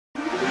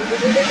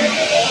YouTube,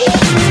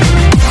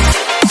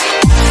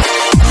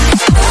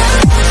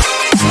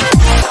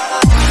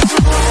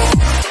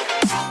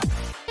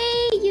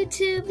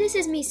 this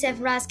is me,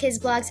 Seth Ross Kids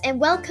Vlogs, and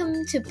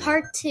welcome to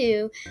part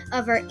 2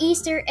 of our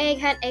Easter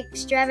egg hunt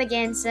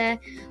extravaganza,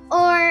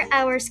 or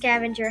our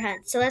scavenger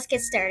hunt. So let's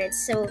get started.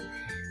 So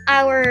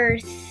our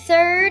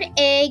third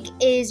egg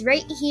is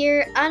right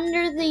here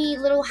under the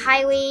little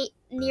highway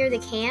near the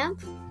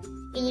camp,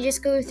 and you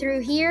just go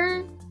through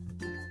here,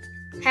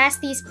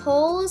 past these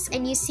poles,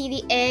 and you see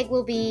the egg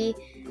will be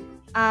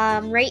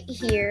right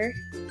here.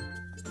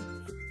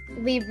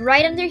 It'll be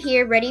right under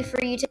here, ready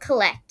for you to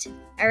collect.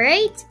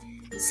 Alright?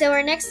 So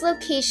our next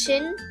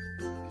location,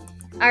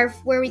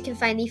 where we can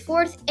find the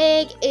fourth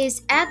egg,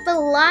 is at the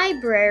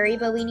library,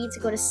 but we need to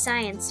go to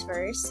science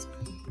first,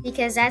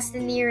 because that's the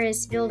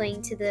nearest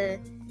building to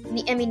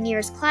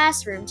nearest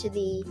classroom to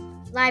the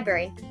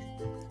library.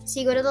 So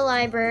you go to the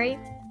library,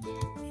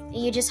 and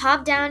you just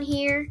hop down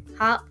here,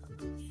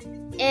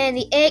 and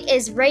the egg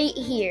is right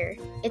here.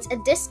 It's a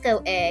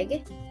disco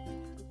egg.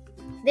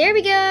 There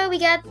we go, we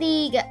got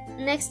the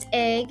next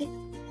egg.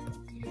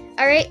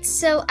 Alright,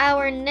 so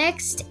our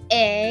next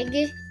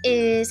egg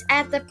is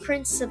at the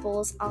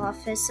principal's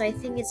office, so I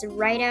think it's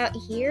right out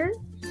here.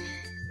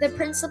 The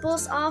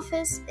principal's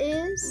office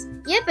is,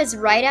 yep, it's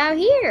right out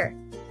here.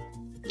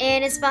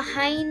 And it's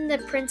behind the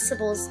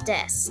principal's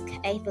desk,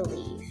 I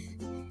believe.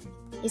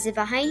 Is it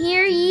behind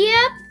here?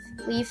 Yep,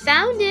 we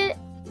found it.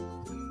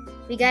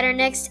 We got our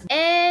next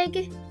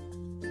egg.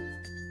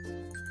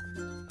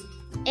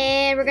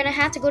 And we're gonna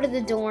have to go to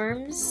the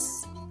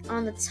dorms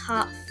on the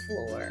top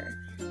floor.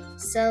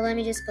 So let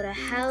me just go to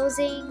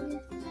housing,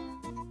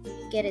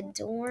 get a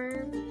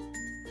dorm.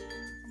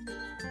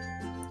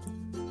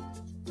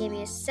 Give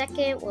me a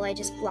second while I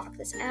just block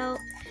this out.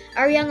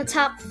 Are we on the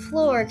top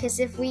floor? Because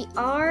if we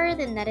are,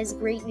 then that is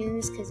great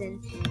news, because then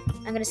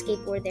I'm going to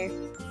skateboard there.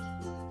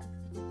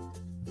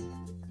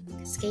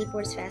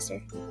 Skateboard is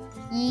faster.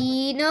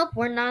 Nope,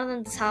 we're not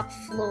on the top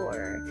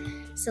floor.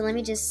 So let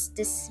me just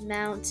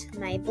dismount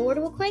my board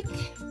real quick.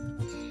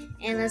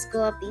 And let's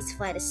go up these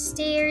flight of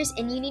stairs,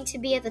 and you need to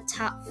be at the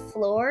top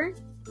floor.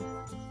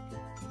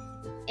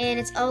 And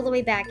it's all the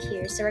way back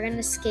here, so we're gonna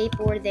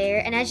skateboard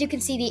there. And as you can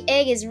see, the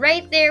egg is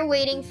right there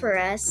waiting for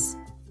us.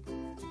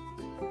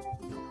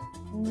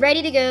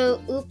 Ready to go.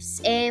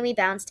 Oops, and we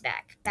bounced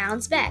back.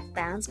 Bounce back,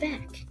 bounce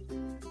back.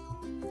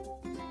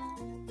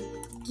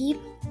 Yeep,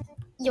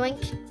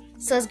 yoink.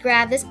 So let's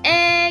grab this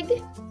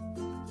egg.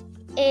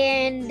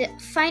 And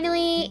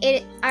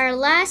finally, our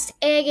last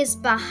egg is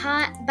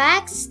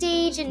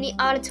backstage in the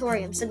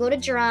auditorium. So go to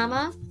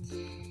drama,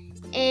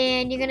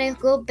 and you're gonna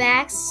go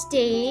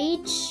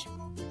backstage,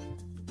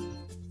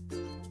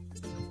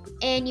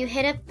 and you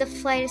hit up the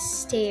flight of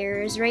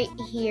stairs right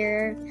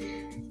here.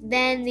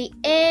 Then the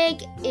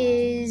egg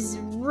is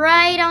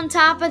right on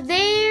top of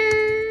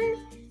there.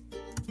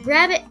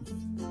 Grab it.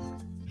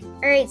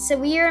 Alright, so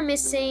we are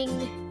missing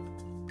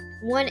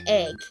one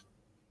egg.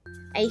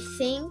 I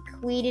think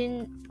we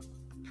didn't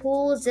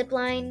pull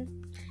zipline.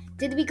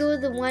 Did we go to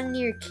the one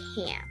near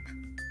camp?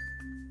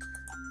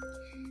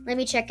 Let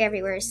me check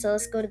everywhere. So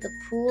let's go to the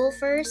pool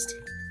first.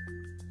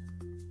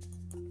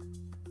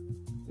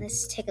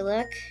 Let's take a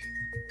look.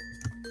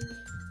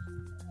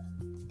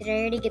 Did I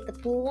already get the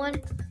pool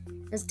one?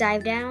 Let's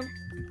dive down.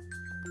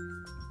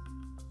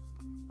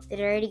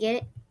 Did I already get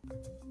it?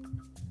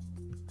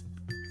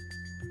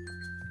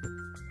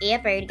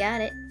 Yep, I already got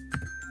it.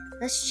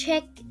 Let's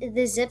check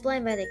the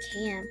zipline by the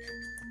camp.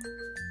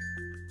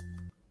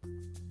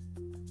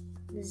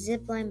 The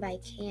zipline by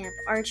camp.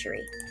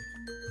 Archery.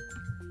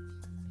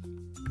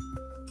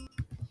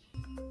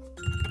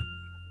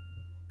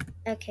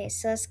 Okay,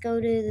 so let's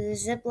go to the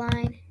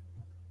zipline.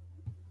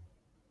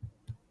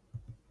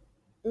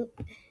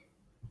 Oop.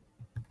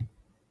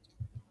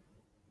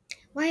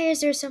 Why is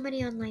there so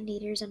many online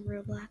daters on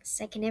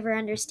Roblox? I can never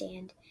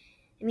understand.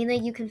 I mean,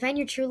 like, you can find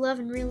your true love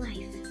in real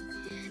life.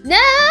 No!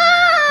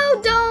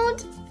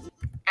 Don't!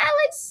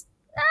 Alex!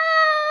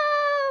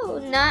 No!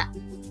 Not...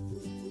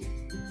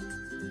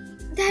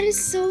 That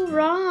is so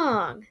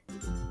wrong.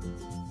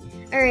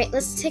 Alright,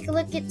 let's take a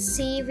look and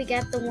see if we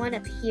got the one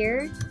up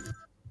here.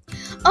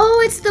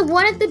 Oh, it's the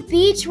one at the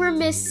beach we're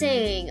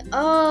missing.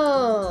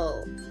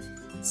 Oh.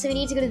 So we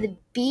need to go to the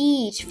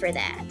beach for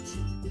that.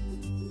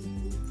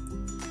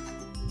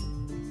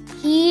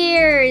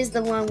 Here is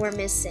the one we're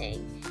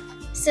missing.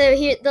 So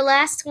here, the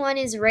last one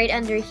is right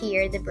under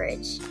here, the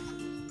bridge.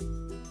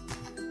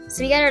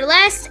 So we got our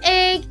last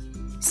egg.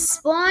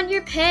 Spawn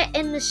your pet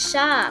in the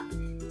shop.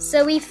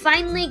 So we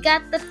finally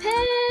got the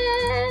pet.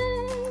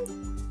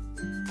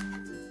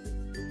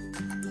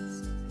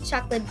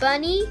 Chocolate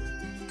bunny.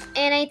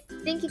 And I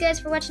thank you guys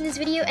for watching this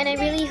video, and I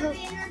really hope...